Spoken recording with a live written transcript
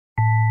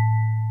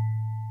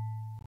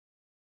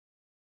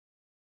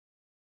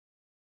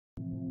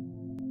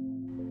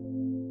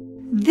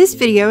This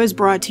video is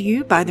brought to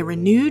you by the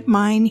Renewed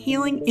Mind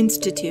Healing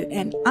Institute,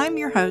 and I'm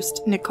your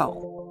host,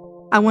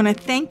 Nicole. I want to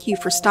thank you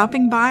for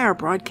stopping by our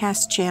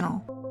broadcast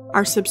channel.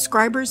 Our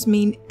subscribers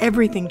mean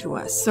everything to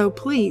us, so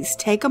please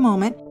take a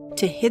moment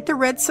to hit the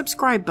red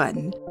subscribe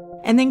button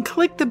and then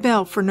click the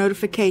bell for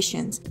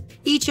notifications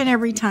each and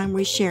every time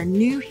we share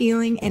new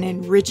healing and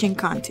enriching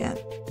content.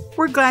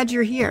 We're glad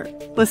you're here.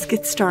 Let's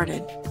get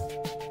started.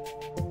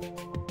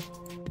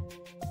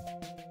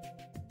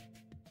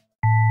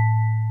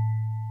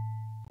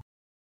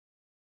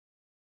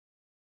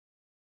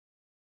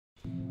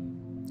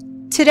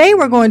 Today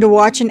we're going to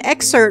watch an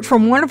excerpt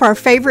from one of our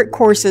favorite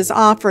courses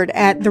offered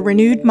at the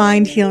Renewed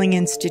Mind Healing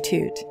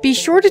Institute. Be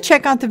sure to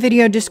check out the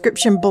video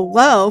description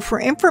below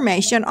for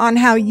information on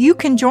how you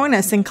can join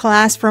us in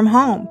class from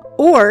home,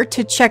 or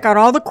to check out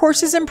all the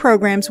courses and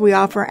programs we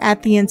offer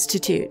at the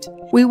Institute.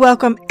 We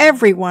welcome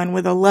everyone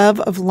with a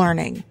love of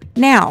learning.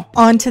 Now,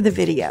 on to the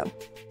video.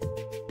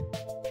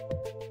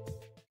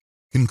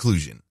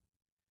 Conclusion.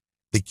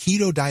 The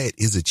keto diet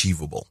is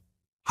achievable.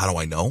 How do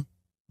I know?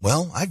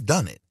 Well, I've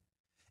done it.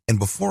 And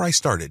before I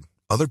started,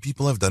 other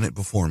people have done it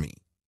before me.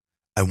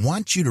 I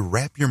want you to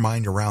wrap your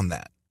mind around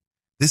that.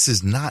 This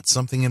is not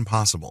something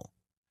impossible.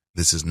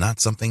 This is not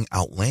something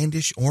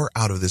outlandish or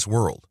out of this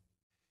world.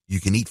 You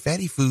can eat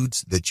fatty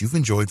foods that you've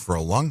enjoyed for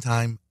a long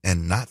time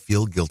and not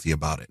feel guilty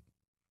about it.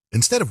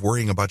 Instead of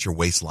worrying about your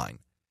waistline,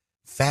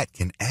 fat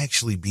can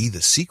actually be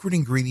the secret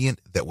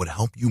ingredient that would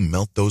help you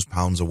melt those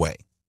pounds away.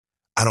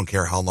 I don't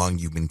care how long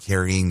you've been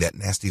carrying that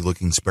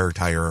nasty-looking spare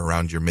tire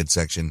around your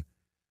midsection.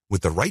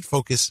 With the right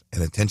focus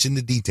and attention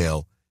to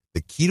detail,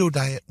 the keto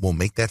diet will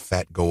make that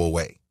fat go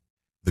away.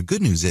 The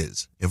good news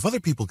is, if other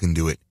people can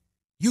do it,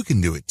 you can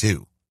do it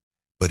too.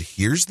 But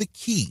here's the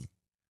key.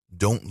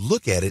 Don't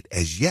look at it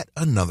as yet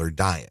another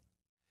diet.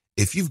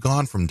 If you've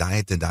gone from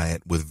diet to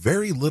diet with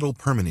very little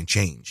permanent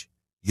change,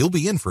 you'll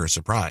be in for a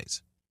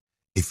surprise.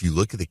 If you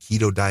look at the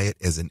keto diet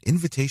as an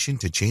invitation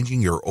to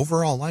changing your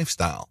overall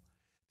lifestyle,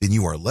 then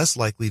you are less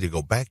likely to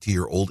go back to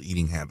your old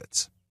eating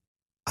habits.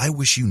 I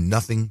wish you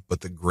nothing but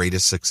the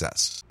greatest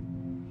success.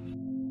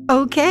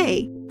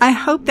 Okay, I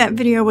hope that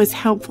video was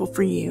helpful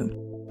for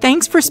you.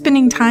 Thanks for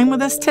spending time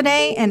with us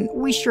today, and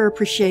we sure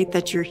appreciate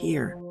that you're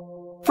here.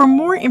 For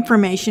more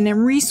information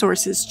and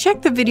resources,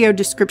 check the video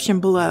description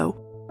below,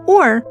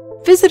 or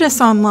visit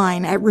us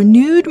online at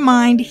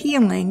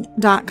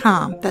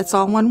renewedmindhealing.com. That's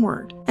all one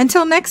word.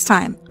 Until next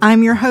time,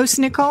 I'm your host,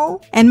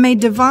 Nicole, and may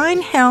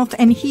divine health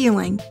and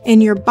healing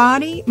in your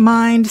body,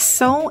 mind,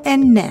 soul,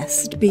 and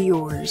nest be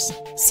yours.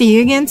 See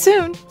you again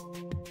soon.